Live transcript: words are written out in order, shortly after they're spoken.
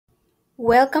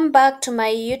Welcome back to my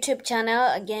YouTube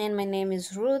channel. Again, my name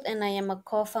is Ruth and I am a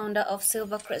co-founder of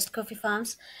Silvercrest Coffee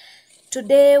Farms.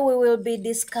 Today we will be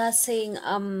discussing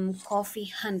coffee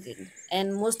handling,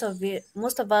 and most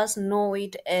of us know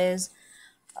it as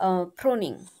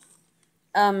pruning.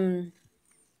 Um,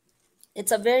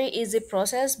 it's a very easy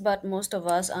process, but most of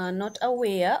us are not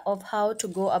aware of how to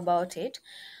go about it.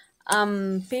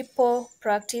 People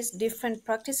practice different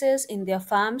practices in their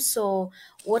farms. So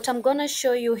what I'm gonna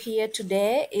show you here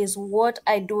today is what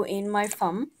I do in my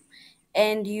farm,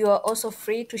 and you are also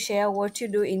free to share what you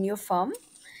do in your farm.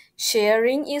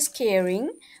 Sharing is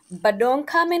caring, but don't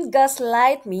come and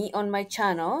gaslight me on my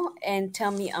channel and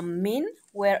tell me I'm mean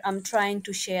where I'm trying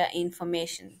to share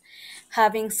information.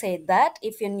 Having said that,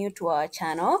 if you're new to our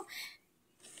channel,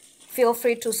 feel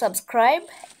free to subscribe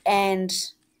and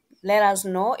let us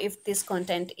know if this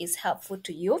content is helpful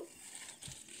to you.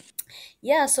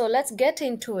 Yeah, so let's get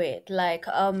into it.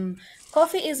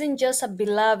 Coffee isn't just a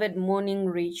beloved morning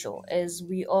ritual, as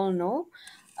we all know.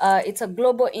 It's a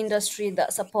global industry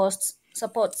that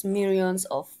supports millions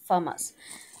of farmers.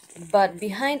 But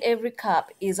behind every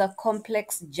cup is a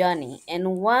complex journey,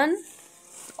 and one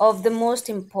of the most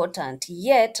important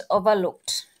yet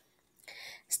overlooked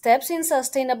steps in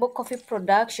sustainable coffee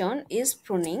production is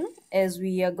pruning, as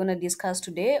we are going to discuss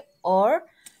today, or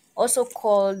also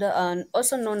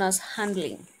known as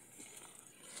handling.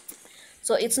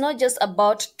 So it's not just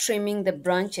about trimming the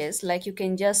branches, like you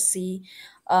can just see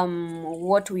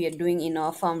what we are doing in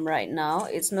our farm right now.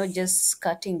 It's not just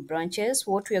cutting branches.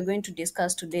 What we are going to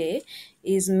discuss today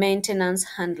is maintenance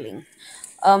handling.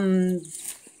 Um,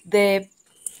 the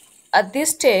At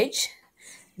this stage,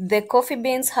 the coffee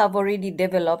beans have already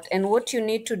developed, and what you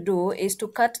need to do is to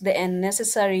cut the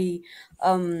unnecessary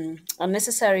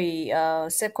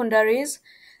secondaries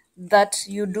that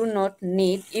you do not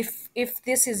need. If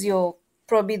this is your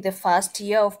probably the first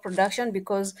year of production,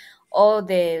 because all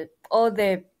the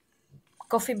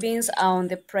coffee beans are on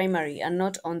the primary and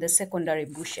not on the secondary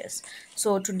bushes.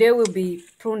 So today we'll be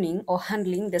pruning or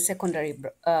handling the secondary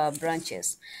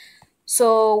branches.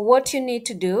 So what you need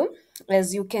to do,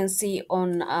 as you can see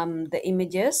on the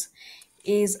images,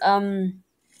 is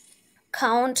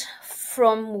count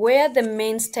from where the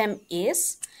main stem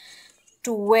is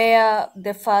to where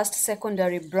the first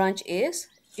secondary branch is.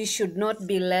 It should not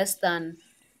be less than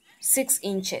 6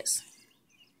 inches.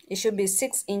 It should be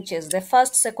 6 inches. The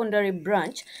first secondary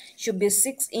branch should be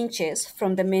 6 inches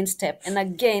from the main stem. And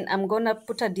again, I'm gonna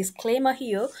put a disclaimer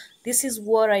here. This is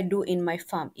what I do in my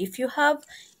farm. If you have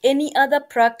any other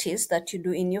practice that you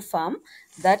do in your farm,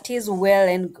 that is well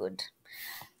and good.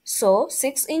 So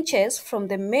 6 inches from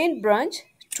the main branch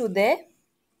to the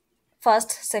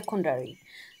first secondary.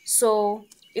 So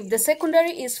if the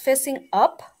secondary is facing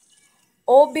up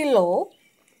or below,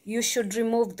 you should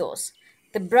remove those.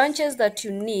 The branches that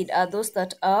you need are those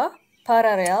that are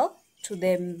parallel to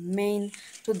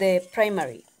the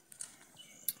primary.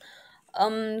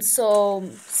 So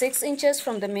 6 inches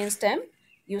from the main stem,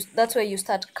 that's where you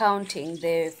start counting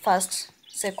the first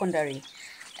secondary,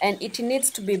 and it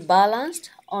needs to be balanced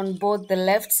on both the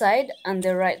left side and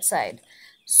the right side.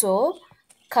 So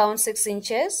count 6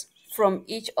 inches from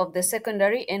each of the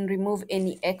secondary and remove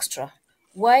any extra.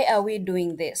 Why are we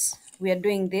doing this? We are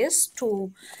doing this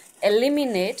to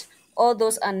eliminate all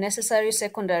those unnecessary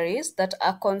secondaries that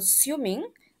are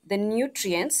consuming the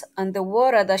nutrients and the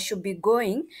water that should be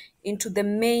going into the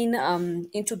main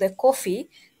into the coffee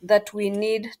that we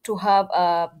need to have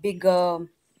a bigger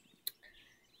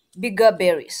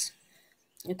berries.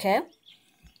 Okay,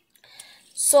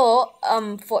 so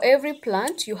for every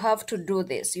plant you have to do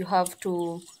this. You have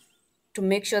to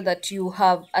make sure that you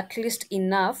have at least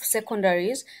enough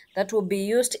secondaries that will be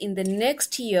used in the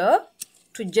next year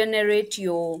to generate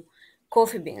your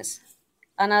coffee beans.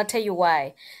 And I'll tell you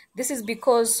why. This is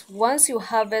because once you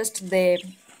harvest the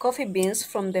coffee beans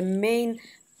from the main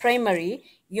primary,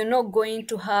 you're not going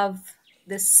to have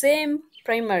the same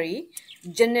primary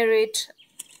generate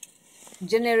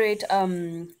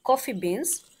coffee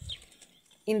beans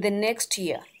in the next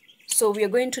year. So we are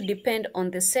going to depend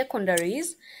on the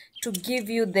secondaries to give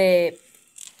you the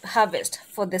harvest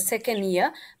for the second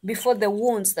year before the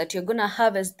wounds that you're going to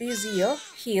harvest this year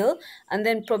heal, and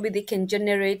then probably they can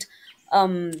generate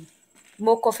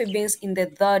more coffee beans in the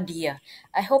third year.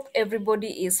 I hope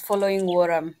everybody is following what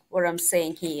I'm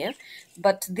saying here,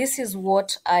 but this is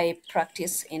what I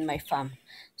practice in my farm.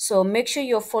 So make sure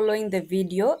you're following the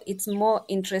video. It's more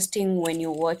interesting when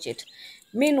you watch it.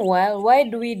 Meanwhile, why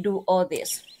do we do all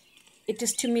this? It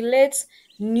stimulates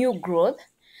new growth.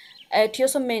 It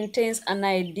also maintains an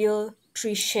ideal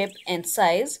tree shape and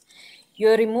size.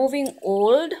 You're removing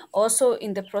old. Also,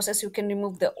 in the process, you can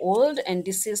remove the old and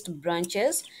deceased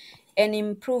branches and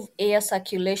improve air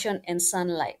circulation and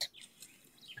sunlight.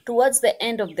 Towards the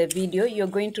end of the video, you're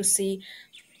going to see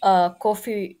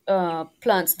coffee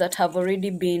plants that have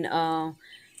already been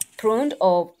pruned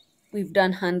or we've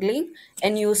done handling,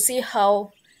 and you'll see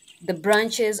how the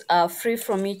branches are free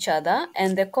from each other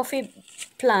and the coffee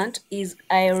plant is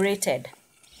aerated.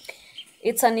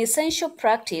 It's an essential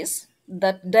practice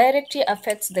that directly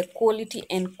affects the quality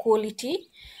and quality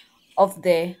of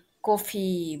the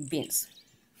coffee beans.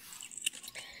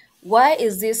 Why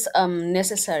is this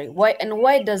necessary?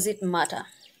 Why does it matter?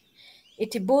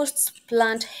 It boosts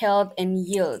plant health and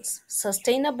yields.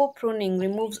 Sustainable pruning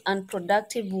removes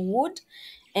unproductive wood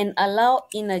and allow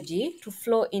energy to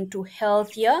flow into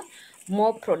healthier,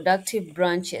 more productive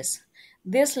branches.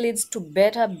 This leads to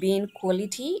better bean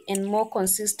quality and more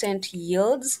consistent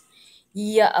yields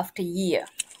year after year.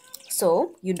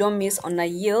 So you don't miss on a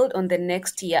yield on the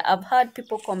next year. I've heard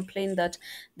people complain that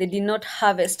they did not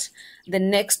harvest the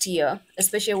next year,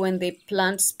 especially when they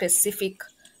plant specific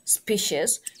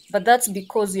species, but that's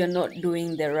because you're not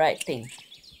doing the right thing.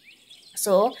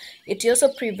 So it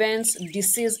also prevents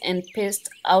disease and pest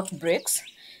outbreaks.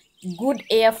 Good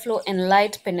airflow and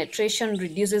light penetration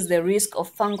reduces the risk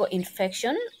of fungal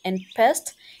infection and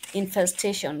pest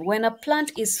infestation. When a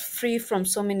plant is free from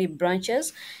so many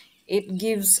branches, it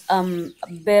gives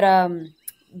better,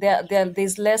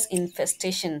 there's less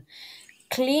infestation.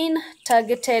 Clean,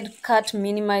 targeted cut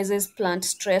minimizes plant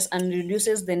stress and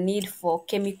reduces the need for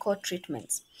chemical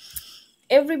treatments.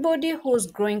 Everybody who's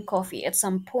growing coffee at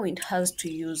some point has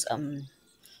to use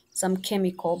some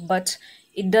chemical, but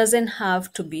it doesn't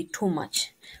have to be too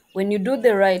much. When you do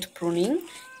the right pruning,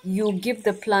 you give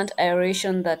the plant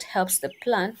aeration that helps the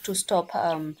plant to stop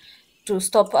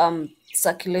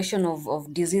circulation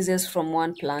of diseases from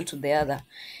one plant to the other.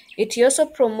 It also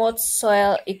promotes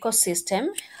soil ecosystem.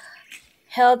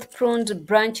 Health pruned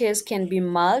branches can be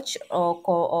mulched or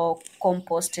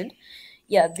composted.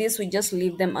 Yeah, this we just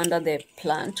leave them under the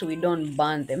plant. We don't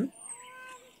burn them,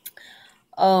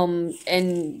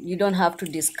 and you don't have to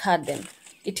discard them.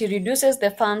 It reduces the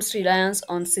farm's reliance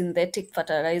on synthetic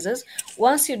fertilizers.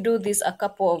 Once you do this a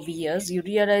couple of years, you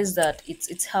realize that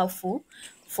it's helpful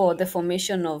for the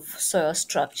formation of soil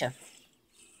structure.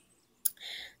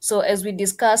 So, as we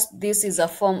discussed, this is a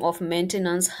form of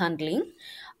maintenance handling.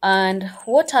 And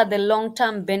what are the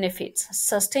long-term benefits?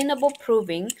 Sustainable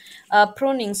pruning,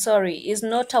 is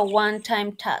not a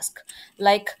one-time task.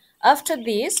 Like after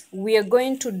this, we are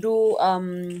going to do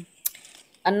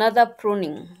another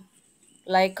pruning,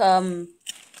 like 2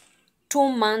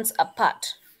 months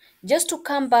apart, just to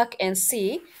come back and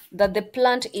see that the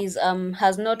plant is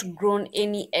has not grown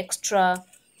any extra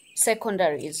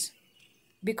secondaries,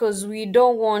 because we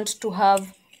don't want to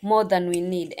have more than we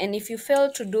need. And if you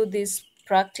fail to do this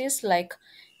practice, like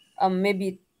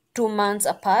maybe 2 months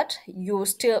apart, you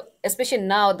still, especially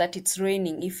now that it's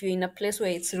raining, if you're in a place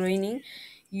where it's raining,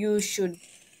 you should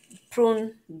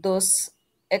prune those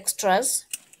extras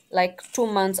like 2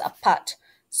 months apart,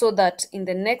 so that in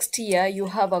the next year you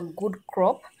have a good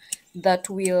crop that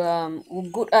will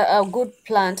a good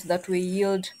plant that will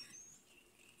yield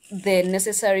the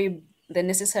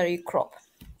necessary crop.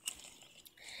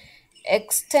 It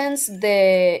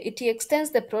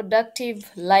extends the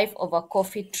productive life of a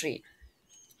coffee tree.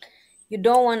 You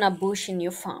don't want a bush in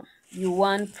your farm. You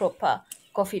want proper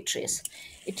coffee trees.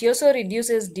 It also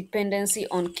reduces dependency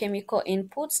on chemical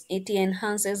inputs. It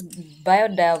enhances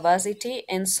biodiversity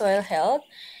and soil health.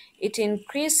 It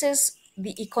increases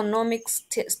the economic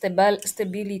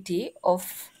stability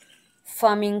of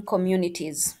farming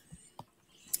communities.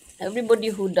 Everybody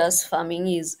who does farming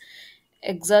is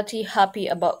exactly happy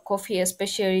about coffee,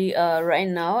 especially right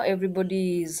now.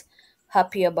 Everybody is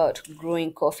happy about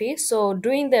growing coffee. So,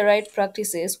 doing the right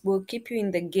practices will keep you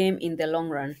in the game in the long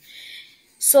run.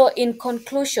 So, in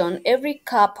conclusion, every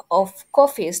cup of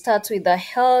coffee starts with a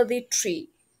healthy tree.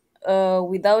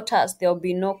 Without us, there will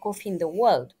be no coffee in the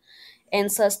world. And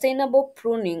sustainable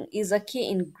pruning is a key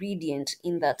ingredient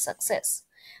in that success.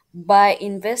 By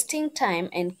investing time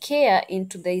and care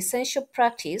into the essential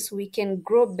practice, we can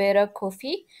grow better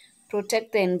coffee,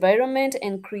 protect the environment,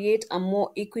 and create a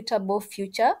more equitable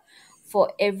future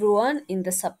for everyone in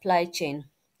the supply chain.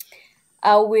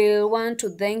 I will want to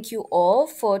thank you all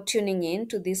for tuning in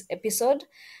to this episode.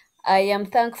 I am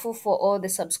thankful for all the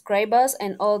subscribers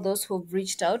and all those who've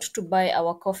reached out to buy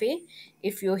our coffee.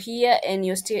 If you're here and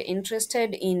you're still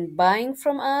interested in buying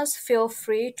from us, feel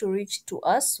free to reach to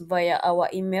us via our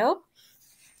email.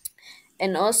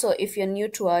 And also, if you're new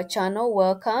to our channel,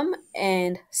 welcome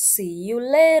and see you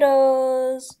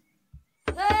later.